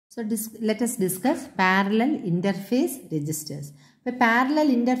So let us discuss parallel interface registers. The parallel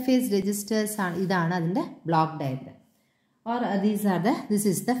interface registers are the block diagram, or this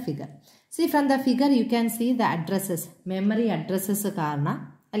is the figure. See, from the figure you can see the addresses, memory addresses karna.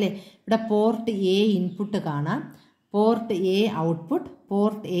 The port A input karna, port A output,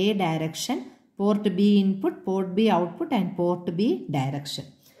 port A direction, port B input, port B output, and port B direction.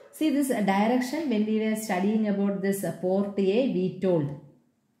 See, this direction, when we were studying about this port A, we told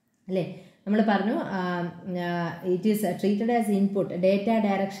it is treated as input. Data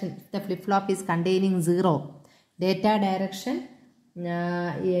direction, if the flip-flop is containing 0. Data direction,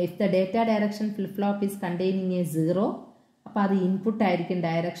 if the data direction flip-flop is containing a 0, the input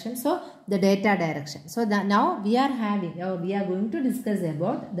direction. So, the data direction. So, now we are going to discuss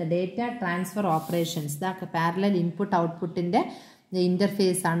about the data transfer operations. The parallel input-output in the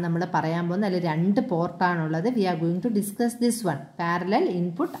interface ആണ് നമ്മൾ പറയാൻ പോകുന്നത്. അതിൽ രണ്ട് port ആണുള്ളത്. We are going to discuss this one, parallel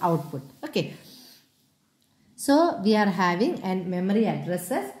input output. Okay. So we are having memory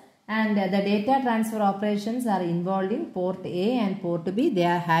addresses, and the data transfer operations are involving port A and port B. They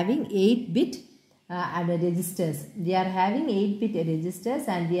are having 8-bit registers. We are having 8-bit registers,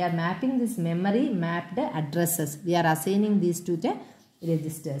 and we are mapping this memory mapped addresses. We are assigning these to the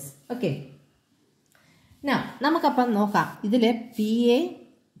registers. Okay. Now, നമുക്കപ്പം നോക്കാം. ഇതിൽ P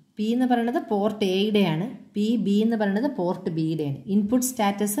എന്ന് പറയുന്നത് port എയുടെയാണ്, B എന്ന് പറയുന്നത് port ബിയുടെയാണ്. Input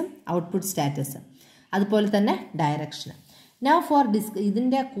സ്റ്റാറ്റസും output സ്റ്റാറ്റസും അതുപോലെ തന്നെ ഡയറക്ഷനും. Now for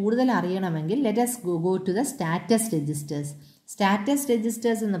ഇതിൻ്റെ കൂടുതൽ അറിയണമെങ്കിൽ let us go to the status registers. Status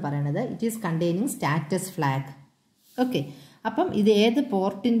registers എന്ന് പറയുന്നത് it is containing status flag. Okay, അപ്പം ഇത് ഏത്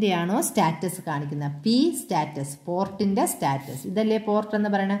പോർട്ടിൻ്റെ ആണോ സ്റ്റാറ്റസ് കാണിക്കുന്നത്, പി സ്റ്റാറ്റസ്, പോർട്ടിൻ്റെ സ്റ്റാറ്റസ്, ഇതല്ലേ പോർട്ട് എന്ന്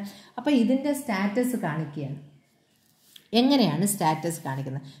പറയുന്നത്. അപ്പോൾ ഇതിൻ്റെ സ്റ്റാറ്റസ് കാണിക്കുകയാണ്. എങ്ങനെയാണ് സ്റ്റാറ്റസ്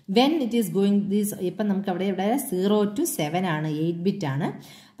കാണിക്കുന്നത്? When it is going these, ഇപ്പം നമുക്ക് ഇവിടെ 0 to 7 ആണ്, 8-bit ആണ്.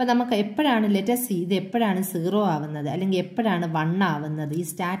 അപ്പം നമുക്ക് എപ്പോഴാണ് ലെറ്റസ് സി ഇത് എപ്പോഴാണ് 0 ആവുന്നത് അല്ലെങ്കിൽ എപ്പോഴാണ് 1 ആവുന്നത്, ഈ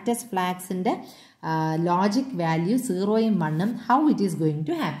status ഫ്ലാഗ്സിൻ്റെ logic value 0ഉം 1ഉം how it is going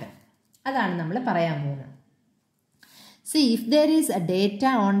to happen, അതാണ് നമ്മൾ പറയാൻ പോകുന്നത്. See, if there is a data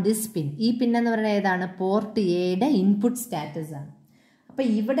on this pin, ഈ പിൻ എന്ന് പറയുന്നത് ഏതാണ്, പോർട്ട് എയുടെ ഇൻപുട്ട് സ്റ്റാറ്റസ് ആണ്. അപ്പോൾ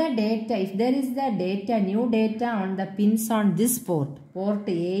ഇവിടെ data, if there is the data, new data on the pins on this port, port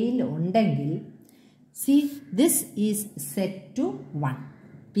എയിൽ ഉണ്ടെങ്കിൽ, see, this is set to 1.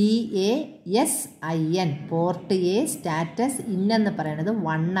 PASIN, port A status in എന്ന് പറയുന്നത്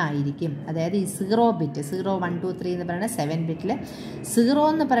 1 ആയിരിക്കും. അതായത് ഈ 0 ബിറ്റ്, 0 1 2 3 എന്ന് പറയുന്ന 7 ബിറ്റിൽ 0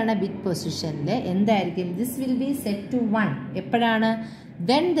 എന്ന് പറയുന്ന ബിറ്റ് പൊസിഷനിൽ എന്തായിരിക്കും, this will be set to 1. എപ്പോഴാണ്,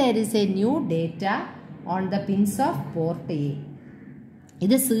 when there is A new data on the pins of port A.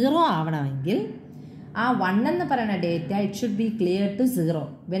 ഇത് 0 ആവണമെങ്കിൽ ആ 1 എന്ന് പറയുന്ന data it should be clear to 0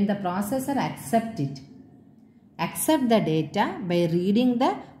 when the processor accept the data by reading the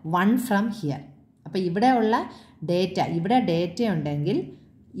 1 from here. അപ്പോൾ ഇവിടെ ഉള്ള data, ഇവിടെ ഡേറ്റ ഉണ്ടെങ്കിൽ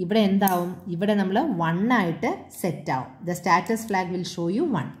ഇവിടെ എന്താവും, ഇവിടെ നമ്മൾ 1 ആയിട്ട് സെറ്റ് ആവും. The status flag will show you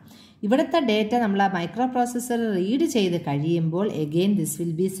 1. ഇവിടുത്തെ ഡേറ്റ നമ്മൾ ആ മൈക്രോ പ്രോസസ്സർ റീഡ് ചെയ്ത് കഴിയുമ്പോൾ again this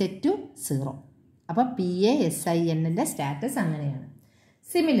will be set to 0. അപ്പോൾ PASINൻ്റെ സ്റ്റാറ്റസ് അങ്ങനെയാണ്.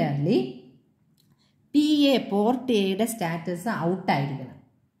 സിമിലർലി PA പോർട്ട് എയുടെ സ്റ്റാറ്റസ് ഔട്ടായിരിക്കണം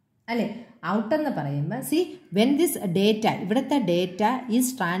അല്ലേ. ഔട്ട് എന്ന് പറയുമ്പോൾ സി വെൻ ദിസ് ഡേറ്റ, ഇവിടുത്തെ data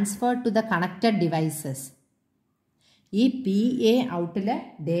is transferred to the connected devices. ഈ PA ഔട്ടിലെ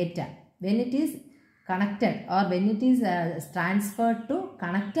data when it is connected or when it is transferred to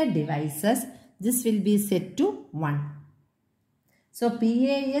connected devices, this will be set to 1. So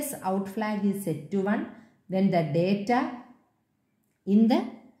PAS out flag is set to 1 when the data in the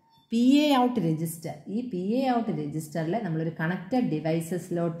PA out register, ഈ PA out രജിസ്റ്ററിൽ നമ്മളൊരു connected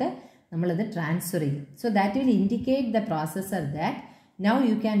ഡിവൈസസിലോട്ട് നമ്മളത് transfer ചെയ്യും. So that will indicate the processor that now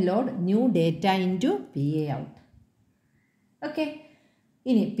you can load new data in to PA out. Okay,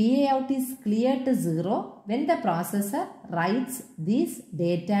 ഇനി PA out is clear to 0 when the processor rights these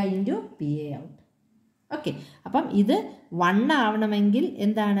data in to PA out. Okay, അപ്പം ഇത് 1 ആവണമെങ്കിൽ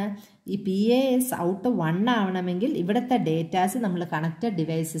എന്താണ്, ഈ PAS out 1 ആവണമെങ്കിൽ ഇവിടുത്തെ datas നമ്മൾ connected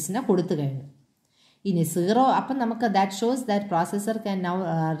ഡിവൈസസിനെ കൊടുത്തു കഴിഞ്ഞു. ഇനി 0, അപ്പം നമുക്ക് that shows that processor can now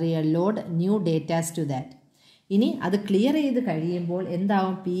load new datas to that. ഇനി അത് ക്ലിയർ ചെയ്ത് കഴിയുമ്പോൾ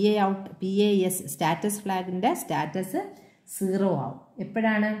എന്താവും, PAS സ്റ്റാറ്റസ് ഫ്ലാഗിൻ്റെ സ്റ്റാറ്റസ് 0 ആവും.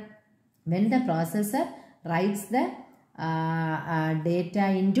 എപ്പോഴാണ്, when the processor rights the data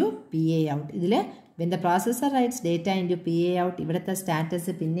in to PA out. ഇതിൽ when the processor rights data in to PA out, ഇവിടുത്തെ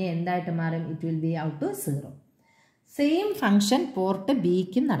status പിന്നെ എന്തായിട്ട് മാറും, it will be out to 0. Same function port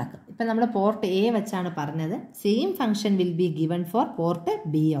ബിക്കും നടക്കും. ഇപ്പം നമ്മൾ പോർട്ട് എ വെച്ചാണ് പറഞ്ഞത്. Same function will be given for port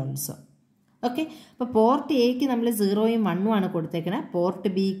B also. Okay, അപ്പോൾ പോർട്ട് എക്ക് നമ്മൾ 0യും 1ഉം ആണ് കൊടുത്തേക്കുന്നത്, പോർട്ട്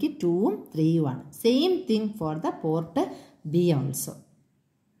ബിക്ക് 2ഉം 3ഉം ആണ്. Same thing for the port B also.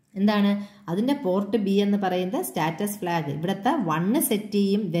 എന്താണ് അതിൻ്റെ പോർട്ട് ബി എന്ന് പറയുന്നത് സ്റ്റാറ്റസ് ഫ്ലാഗ് ഇവിടുത്തെ 1 സെറ്റ്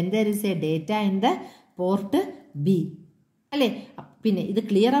ചെയ്യും, then there is A data in the port B അല്ലേ. പിന്നെ ഇത്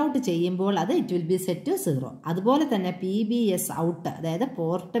ക്ലിയർ ഔട്ട് ചെയ്യുമ്പോൾ അത് it will be set to 0. അതുപോലെ തന്നെ PBS ഔട്ട്, അതായത്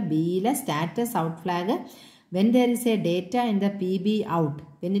പോർട്ട് ബിയിലെ status out flag when there is a data in the PB out,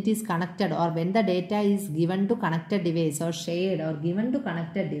 when it is connected or when the data is given to connected device or shared or given to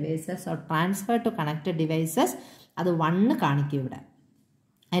connected devices or transferred to connected devices, അത് 1 കാണിക്കും ഇവിടെ.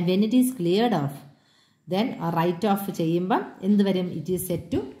 And when it is cleared off, then write off ചെയ്യുമ്പം എന്ത് വരും, it is set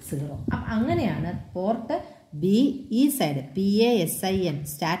to 0. അപ്പം അങ്ങനെയാണ് port B ഈ side PASIN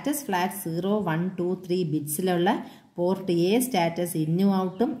status flag 0, 1, 2, 3 ബിറ്റ്സിലുള്ള port A status ഇന്നും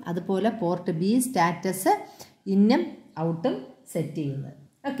ഔട്ടും അതുപോലെ പോർട്ട് ബി സ്റ്റാറ്റസ് ഇന്നും ഔട്ടും സെറ്റ് ചെയ്യുന്നത്.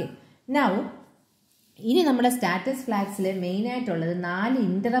 ഓക്കെ, നൗ ഇനി നമ്മുടെ സ്റ്റാറ്റസ് ഫ്ലാഗ്സിൽ മെയിനായിട്ടുള്ളത് 4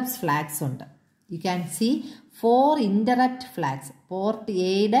 ഇൻ്ററപ്റ്റ് ഫ്ലാഗ്സ് ഉണ്ട്. You can see 4 interrupt flags. Port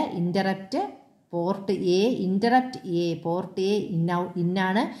എയുടെ interrupt, port A interrupt A, port A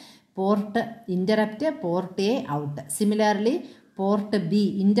ഇന്നാണ്, port interrupt port A out. Similarly port B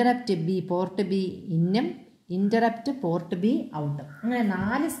interrupt B, port B ഇന്നും interrupt port be out. അങ്ങനെ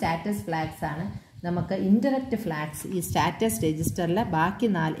 4 status flags ആണ് നമുക്ക് interrupt flags ഈ status രജിസ്റ്ററിൽ. ബാക്കി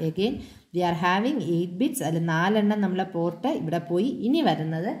 4 again we are having 8 bits, അതിൽ 4 എണ്ണം നമ്മളെ പോർട്ട് ഇവിടെ പോയി. ഇനി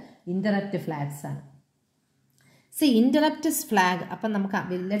വരുന്നത് ഇൻ്ററപ്റ്റ് ഫ്ലാഗ്സ് ആണ്. സി ഇൻ്ററപ്റ്റ് ഫ്ലാഗ്, അപ്പം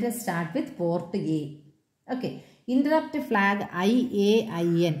നമുക്ക് let us start with port A. Okay, interrupt flag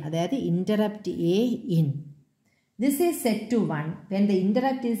IAIN, അതായത് interrupt A in. This is set to 1 when the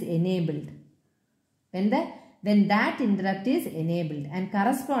interrupt is enabled. When that interrupt is enabled and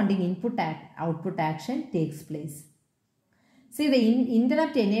corresponding output action takes place. See, the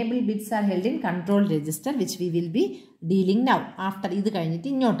interrupt enabled bits are held in control register, which we will be dealing now. After ഇത് കഴിഞ്ഞിട്ട്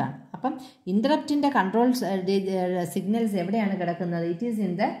ഇങ്ങോട്ടാണ്. അപ്പം ഇൻ്ററപ്റ്റിൻ്റെ control signals എവിടെയാണ് കിടക്കുന്നത്? It is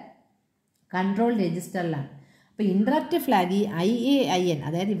in the control രജിസ്റ്ററിലാണ്. അപ്പോൾ interrupt flag ഈ IAIN,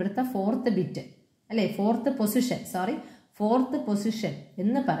 അതായത് ഇവിടുത്തെ 4th ബിറ്റ് അല്ലേ, 4th പൊസിഷൻ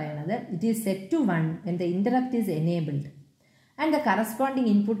എന്ന് പറയുന്നത് it is set to 1 when the interrupt is enabled and the corresponding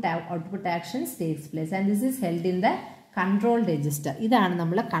output actions takes place, and this is held in the control register. ഇതാണ്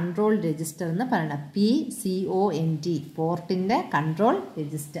നമ്മൾ control register എന്ന് പറയുന്നത്. PCONT, പോർട്ടിൻ്റെ control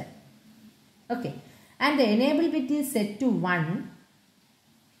register. Okay, and the enable bit is set to 1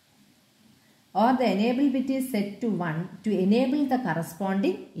 or the enable bit is set to 1 to enable the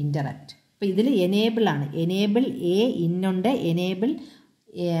corresponding interrupt. അപ്പോൾ ഇതിൽ enable ആണ്, enable A ഇന്നുണ്ട്, enable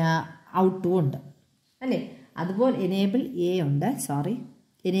ഔട്ടും ഉണ്ട് അല്ലേ. അതുപോലെ എനേബിൾ എ ഉണ്ട്,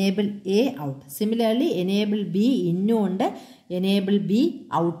 enable A out. Similarly enable B ഇന്നും ഉണ്ട്, എനേബിൾ ബി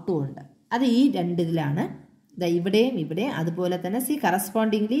ഔട്ടും ഉണ്ട്. അത് ഈ 2 ഇതിലാണ്. ഇവിടെയും ഇവിടെയും അതുപോലെ തന്നെ C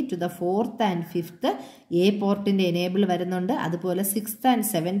correspondingly to the 4th and 5th A പോർട്ടിൻ്റെ enable വരുന്നുണ്ട്. അതുപോലെ 6th and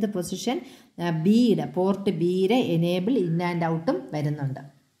 7th പൊസിഷൻ ബിയുടെ പോർട്ട് ബിയുടെ എനേബിൾ ഇൻ ആൻഡ് ഔട്ടും വരുന്നുണ്ട്.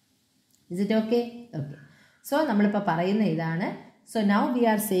 Is it okay? Okay. So നമ്മളിപ്പോൾ പറയുന്ന ഇതാണ്. So now we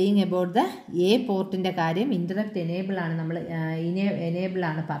are saying about the A പോർട്ടിൻ്റെ കാര്യം. ഇൻ്ററപ്റ്റ് എനേബിൾ ആണ്, നമ്മൾ എനേബിൾ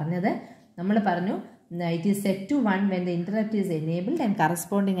ആണ് പറഞ്ഞത്. നമ്മൾ പറഞ്ഞു it is set to 1 when the interrupt is enabled and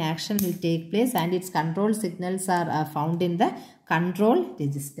corresponding action will take place and its control signals are found in the control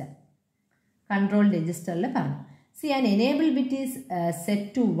register. Control registerൽ പറഞ്ഞു. See, an enable bit is set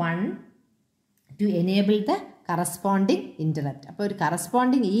to 1 to enable the corresponding interrupt. അപ്പോൾ ഒരു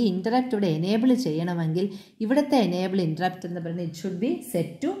corresponding ഈ interrupt ഇവിടെ enable ചെയ്യണമെങ്കിൽ ഇവിടുത്തെ enable interrupt എന്ന് പറയുന്നത് it should be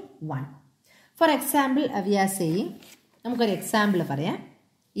set to 1. For example V are saying, നമുക്കൊരു എക്സാമ്പിൾ പറയാം.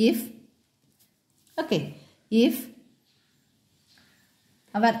 If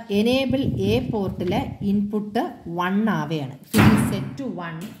our enable A പോർട്ടിലെ input 1 ആവുകയാണ്. It is set to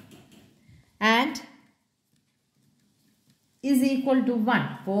 1 and is equal to 1.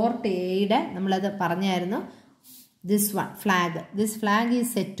 Port എയുടെ നമ്മളത് പറഞ്ഞായിരുന്നു, this flag is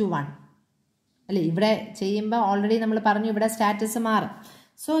set to 1 അല്ലേ. ഇവിടെ ചെയ്യുമ്പോൾ ഓൾറെഡി നമ്മൾ പറഞ്ഞു ഇവിടെ സ്റ്റാറ്റസ് മാറും.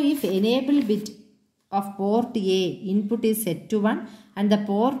 So if enable bit of port A input is set to 1 and the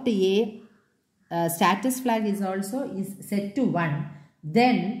port A status flag is also is set to 1,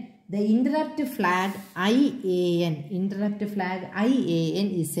 then the interrupt flag IAN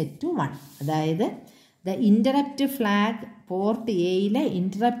is set to 1. അതായത് the interrupt flag port എയിലെ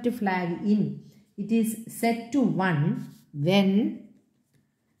interrupt flag in it is set to 1 when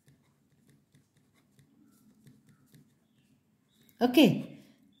okay,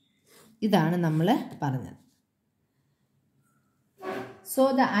 ഇതാണ് നമ്മൾ പറഞ്ഞത്. So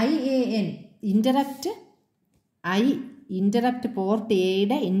the IAN interrupt interrupt port A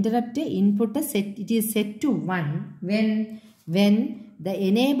യുടെ interrupt input set, it is set to 1 when the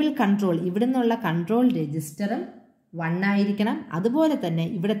enable control, ഇവിടെ നിന്നുള്ള control രജിസ്റ്ററും 1 ആയിരിക്കണം. അതുപോലെ തന്നെ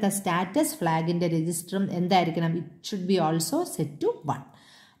ഇവിടുത്തെ സ്റ്റാറ്റസ് ഫ്ലാഗിൻ്റെ രജിസ്റ്ററും എന്തായിരിക്കണം? It should be also set to 1.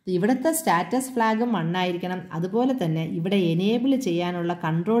 ഇവിടുത്തെ സ്റ്റാറ്റസ് ഫ്ലാഗും 1 ആയിരിക്കണം. അതുപോലെ തന്നെ ഇവിടെ എനേബിൾ ചെയ്യാനുള്ള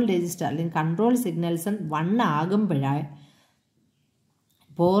കൺട്രോൾ രജിസ്റ്റർ അല്ലെങ്കിൽ കൺട്രോൾ സിഗ്നൽസും 1 ആകുമ്പോഴാണ്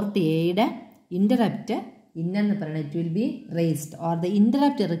പോർട്ട് എയുടെ ഇൻ്ററപ്റ്റ് ഇന്നെന്ന് പറയുന്നത് it will be raised or the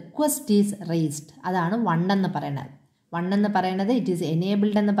interrupt request is raised. അതാണ് 1 എന്ന് പറയുന്നത്. 1 എന്ന് പറയുന്നത് ഇറ്റ് ഈസ്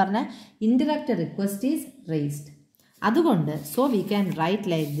എനേബിൾഡ് എന്ന് പറഞ്ഞാൽ ഇൻ്ററപ്റ്റ് റിക്വസ്റ്റ് ഈസ് റേസ്ഡ്. അതുകൊണ്ട് so we can write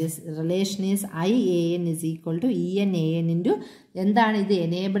like this relation is IAN is equal to ENAN into എന്താണ് ഇത്?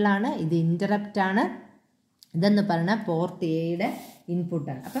 എനേബിൾ ആണ്, ഇത് ഇൻ്ററപ്റ്റ് ആണ്, ഇതെന്ന് പറഞ്ഞാൽ പോർട്ട് എയുടെ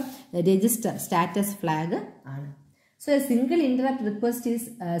ഇൻപുട്ടാണ്. അപ്പം രജിസ്റ്റർ സ്റ്റാറ്റസ് ഫ്ലാഗ് ആണ്. So A single interrupt request is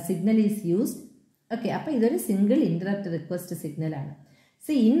signal is used. Okay, അപ്പോൾ ഇതൊരു സിംഗിൾ ഇൻ്ററപ്റ്റ് റിക്വസ്റ്റ് സിഗ്നലാണ്.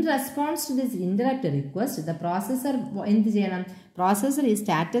 C in response to this interrupt request the processor എന്ത് ചെയ്യണം? പ്രോസസ്സർ ഈ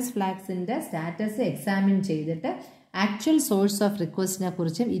സ്റ്റാറ്റസ് ഫ്ലാഗ്സിൻ്റെ സ്റ്റാറ്റസ് എക്സാമിൻ ചെയ്തിട്ട് ആക്ച്വൽ സോഴ്സ് ഓഫ് റിക്വസ്റ്റിനെ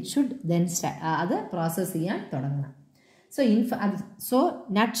കുറിച്ചും it should then അത് process ചെയ്യാൻ തുടങ്ങണം. So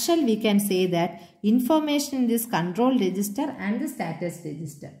nutshell we can say that information in this control register and the status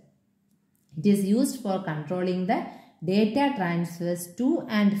register, it is used for controlling the data transfers to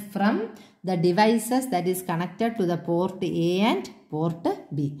and from the devices that is connected to the port A and port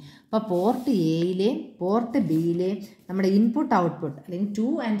B. അപ്പോൾ port എയിലെയും port ബിയിലെയും നമ്മുടെ input output അല്ലെങ്കിൽ two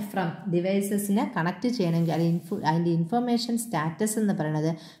and from ഡിവൈസസിനെ connect ചെയ്യണമെങ്കിൽ അതിൻ്റെ information status എന്ന്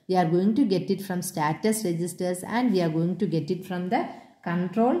പറയുന്നത് V are going to get it from status registers and we are going to get it from the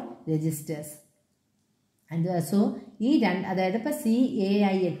control registers. So ഈ അതായത് ഇപ്പോൾ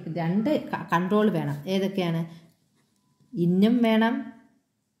CAI രണ്ട് കൺട്രോൾ വേണം. ഏതൊക്കെയാണ്? ഇന്നും വേണം,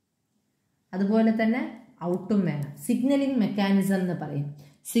 അതുപോലെ തന്നെ ഔട്ടും വേണം. സിഗ്നലിംഗ് മെക്കാനിസം എന്ന് പറയും.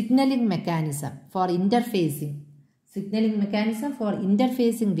 Signalling mechanism four interfacing, signalling mechanism four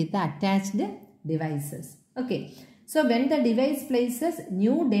interfacing with attached devices. Okay, so when the device places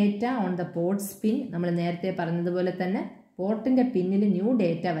new data on the ports പിൻ, നമ്മൾ നേരത്തെ പറഞ്ഞതുപോലെ തന്നെ പോർട്ടിൻ്റെ പിന്നിൽ ന്യൂ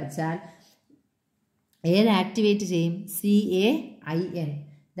ഡേറ്റ വച്ചാൽ ഏത് ആക്ടിവേറ്റ് ചെയ്യും? CAIN.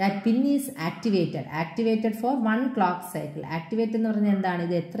 That pin is activated for 1 clock cycle. Activate എന്ന് പറഞ്ഞാൽ എന്താണ്?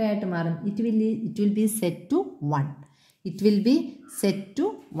 ഇത് എത്രയായിട്ട് മാറും? It will be set to 1. It will be set to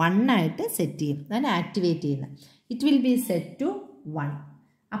 1 ആയിട്ട് സെറ്റ് ചെയ്യും. അതാണ് ആക്ടിവേറ്റ് ചെയ്യുന്നത്. It will be set to 1.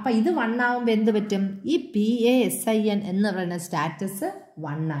 അപ്പോൾ ഇത് 1 ആകുമ്പോൾ എന്ത് പറ്റും? ഈ PASIN എന്ന് പറയുന്ന സ്റ്റാറ്റസ്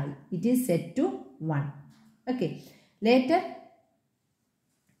 1 ആയി. It is set to 1. Okay. Later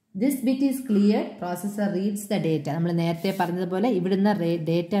this bit is cleared, processor reads the data. നമ്മൾ നേരത്തെ പറഞ്ഞതുപോലെ ഇവിടുന്ന്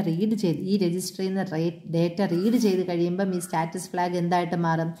ഡേറ്റ റീഡ് ചെയ്ത് ഈ രജിസ്റ്ററിൽ നിന്ന് ഡേറ്റ റീഡ് ചെയ്ത് കഴിയുമ്പം ഈ സ്റ്റാറ്റസ് ഫ്ലാഗ് എന്തായിട്ട്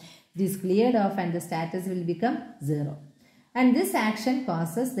മാറും? It is cleared of and the status will become 0. And this action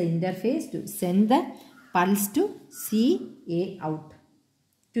causes the interface to send the pulse to CAOut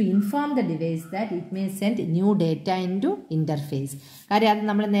to inform the device that it may send new data into interface. കാര്യം അത്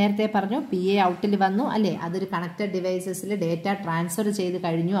നമ്മൾ നേരത്തെ പറഞ്ഞു PAOutൽ വന്നു അല്ലേ, അതൊരു connected ഡിവൈസസിൽ data transfer ചെയ്ത്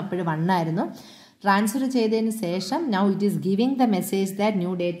കഴിഞ്ഞു, അപ്പോഴും 1 ആയിരുന്നു. ട്രാൻസ്ഫർ ചെയ്തതിന് ശേഷം now it is giving the message that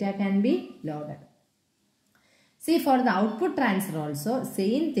new data can be loaded. See for the output transfer also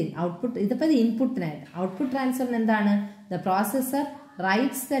same thing. Output ഇതിപ്പോൾ ഇൻപുട്ടിനായിട്ട് ഔട്ട്പുട്ട് ട്രാൻസ്ഫറിന് എന്താണ്? The processor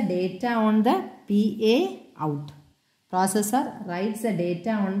writes the data on the PAOut. Processor writes the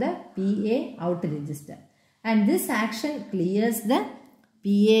data on the PAOut register and this action clears the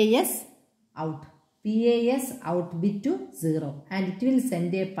PASOut bit to 0 and it will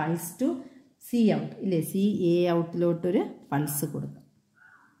send a pulse to CAOut. ഇല്ലേ, CAOutലോട്ടൊരു pulse കൊടുക്കും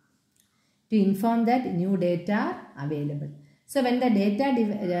to inform that new data are available. So when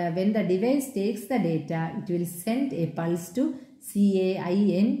the device takes the data, it will send a pulse to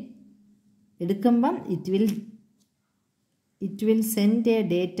CAIN. എടുക്കുമ്പം it will send a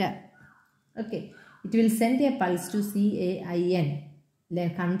data. Okay, it will send a pulse to CAIN.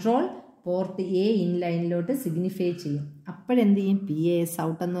 Control port A inline signify ചെയ്യും. അപ്പോഴെന്ത് ചെയ്യും?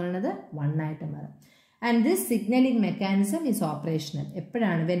 PASOut എന്ന് പറയുന്നത് 1 ആയിട്ട് മാറും. And this signaling mechanism is operational.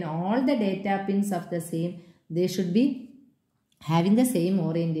 എപ്പോഴാണ്? When all the data pins of the same, they should be having the same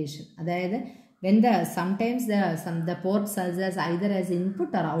orientation. അതായത് when sometimes the port serves as either as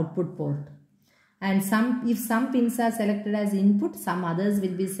input or output port. And if some pins are selected as input, some others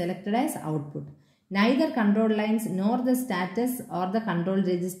will be selected as output. Neither control lines nor the status or the control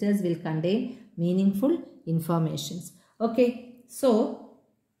registers will contain meaningful informations. Okay, so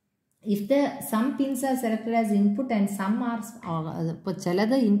if some pins are selected as input and some are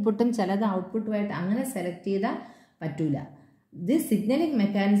ചിലത് ഇൻപുട്ടും ചിലത് ഔട്ട്പുട്ടുമായിട്ട് അങ്ങനെ select ചെയ്താൽ പറ്റൂല. this signaling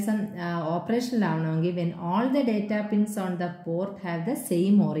mechanism operational ആവണമെങ്കിൽ when all the data pins on the port have the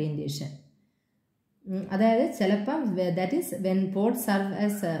same orientation. അതായത് ചിലപ്പം that is when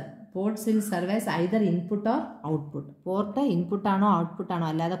ports will serve as either input or output. Port input ആണോ ഔട്ട്പുട്ട് ആണോ,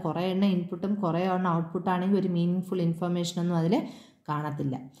 അല്ലാതെ കുറേ എണ്ണം ഇൻപുട്ടും കുറേ എണ്ണം ഔട്ട്പുട്ട് ആണെങ്കിൽ ഒരു മീനിങ് ഫുൾ ഇൻഫർമേഷൻ ഒന്നും അതിൽ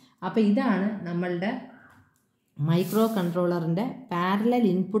കാണത്തില്ല. അപ്പോൾ ഇതാണ് നമ്മളുടെ micro കൺട്രോളറിൻ്റെ parallel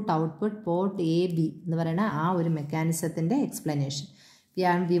input output port AB എന്ന് പറയുന്ന ആ ഒരു മെക്കാനിസത്തിൻ്റെ explanation.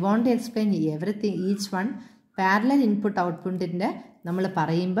 V want to explain everything each one. Parallel input ഔട്ട്പുട്ടിൻ്റെ നമ്മൾ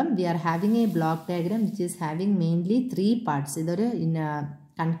പറയുമ്പം V are having A block diagram which is having mainly 3 parts. ഇതൊരു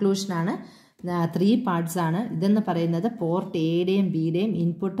കൺക്ലൂഷനാണ്. 3 പാർട്സ് ആണ്. ഇതെന്ന് പറയുന്നത് പോർട്ട് എയുടെയും ബിയുടെയും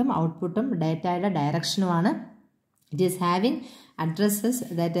ഇൻപുട്ടും ഔട്ട്പുട്ടും ഡാറ്റയുടെ ഡയറക്ഷനുമാണ്. It is having addresses,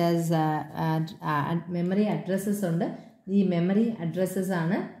 that is memory addresses ഉണ്ട്. ഈ memory addresses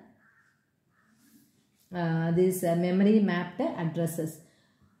ആണ് these memory mapped addresses.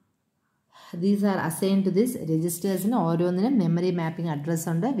 These are assigned to this registers. ഓരോന്നിനും memory mapping address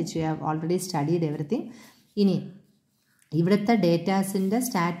ഉണ്ട്, which we have already studied everything. ഇനി ഇവിടുത്തെ ഡേറ്റാസിൻ്റെ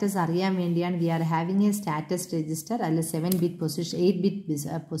സ്റ്റാറ്റസ് അറിയാൻ വേണ്ടിയാണ് V are having A status register. അതിൽ 7 ബിറ്റ് പൊസിഷൻ 8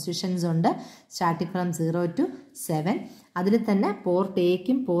 ബിറ്റ് പൊസിഷൻസ് ഉണ്ട്, starting from 0 to 7. അതിൽ തന്നെ പോർട്ട്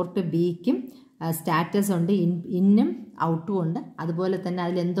എയ്ക്കും പോർട്ട് ബിക്കും സ്റ്റാറ്റസ് ഉണ്ട്, ഇന്നും ഔട്ടും ഉണ്ട്. അതുപോലെ തന്നെ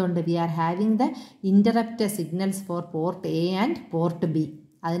അതിൽ എന്തുണ്ട്, V are having the interrupt signals four port A and port B.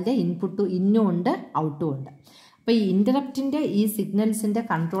 അതിൻ്റെ ഇന്നും ഉണ്ട് ഔട്ടും ഉണ്ട്. അപ്പോൾ ഈ ഇൻ്ററപ്റ്റിൻ്റെ ഈ സിഗ്നൽസിൻ്റെ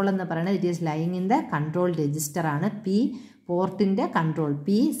കൺട്രോൾ എന്ന് പറയുന്നത് it is lying in the control register ആണ്. P പോർട്ടിൻ്റെ control,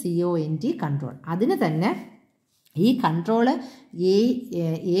 PCONT control. അതിന് തന്നെ ഈ കൺട്രോള്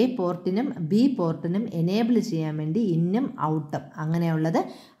എ പോർട്ടിനും ബി പോർട്ടിനും എനേബിൾ ചെയ്യാൻ വേണ്ടി ഇന്നും ഔട്ടും അങ്ങനെയുള്ളത്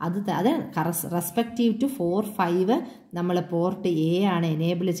അത് റെസ്പെക്റ്റീവ് ടു 4, 5 നമ്മൾ പോർട്ട് എ ആണ്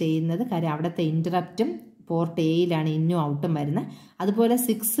എനേബിൾ ചെയ്യുന്നത്. കാര്യം അവിടുത്തെ ഇൻ്ററപ്റ്റും പോർട്ട് എയിലാണ് ഇന്നും ഔട്ടും വരുന്നത്. അതുപോലെ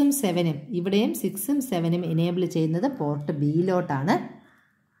 6ഉം 7ഉം ഇവിടെയും 6ഉം 7ഉം എനേബിൾ ചെയ്യുന്നത് പോർട്ട് ബിയിലോട്ടാണ്.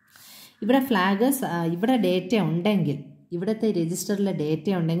 ഇവിടെ ഫ്ലാഗേഴ്സ്, ഇവിടെ ഡേറ്റ ഉണ്ടെങ്കിൽ, ഇവിടുത്തെ രജിസ്റ്ററിൽ ഡേറ്റ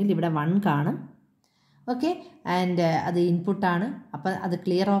ഉണ്ടെങ്കിൽ ഇവിടെ 1 കാണും. ഓക്കെ, ആൻഡ് അത് ഇൻപുട്ടാണ്. അപ്പം അത്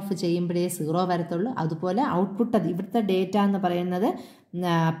ക്ലിയർ ഓഫ് ചെയ്യുമ്പോഴേ 0 വരത്തുള്ളൂ. അതുപോലെ ഔട്ട്പുട്ട്, അത് ഇവിടുത്തെ ഡേറ്റ എന്ന് പറയുന്നത്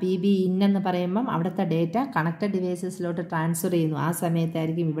PB ഇൻ എന്ന് പറയുമ്പം അവിടുത്തെ ഡേറ്റ കണക്റ്റഡ് ഡിവൈസസിലോട്ട് ട്രാൻസ്ഫർ ചെയ്യുന്നു. ആ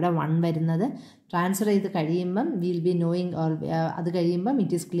സമയത്തായിരിക്കും ഇവിടെ 1 വരുന്നത്. ട്രാൻസ്ഫർ ചെയ്ത് കഴിയുമ്പം വിൽ ബി നോയിങ് ഓർ അത് കഴിയുമ്പം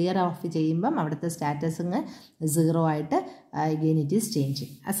ഇറ്റ് ഈസ് ക്ലിയർ ഓഫ് ചെയ്യുമ്പം അവിടുത്തെ സ്റ്റാറ്റസ് 0 ആയിട്ട് again it is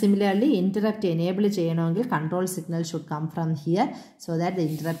changing. Similarly interrupt enable ചെയ്യണമെങ്കിൽ control signal should come from here so that the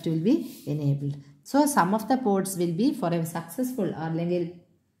interrupt will be enabled. So some of the ports will be for a successful അല്ലെങ്കിൽ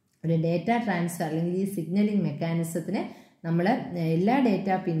ഒരു data transfer അല്ലെങ്കിൽ ഈ signalling മെക്കാനിസത്തിന് നമ്മൾ എല്ലാ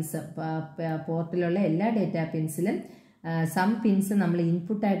data pins പോർട്ടിലുള്ള എല്ലാ data പിൻസിലും some pins നമ്മൾ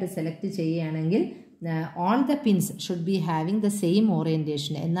ഇൻപുട്ടായിട്ട് select ചെയ്യുകയാണെങ്കിൽ all the pins should be having the same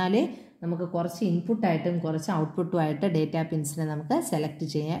orientation. എന്നാലേ നമുക്ക് കുറച്ച് ഇൻപുട്ടായിട്ടും കുറച്ച് ഔട്ട്പുട്ടുമായിട്ട് ഡേറ്റാ പിൻസിനെ നമുക്ക്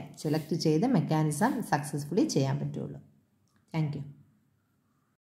സെലക്ട് ചെയ്ത് മെക്കാനിസം സക്സസ്ഫുള്ളി ചെയ്യാൻ പറ്റുള്ളൂ. Thank you.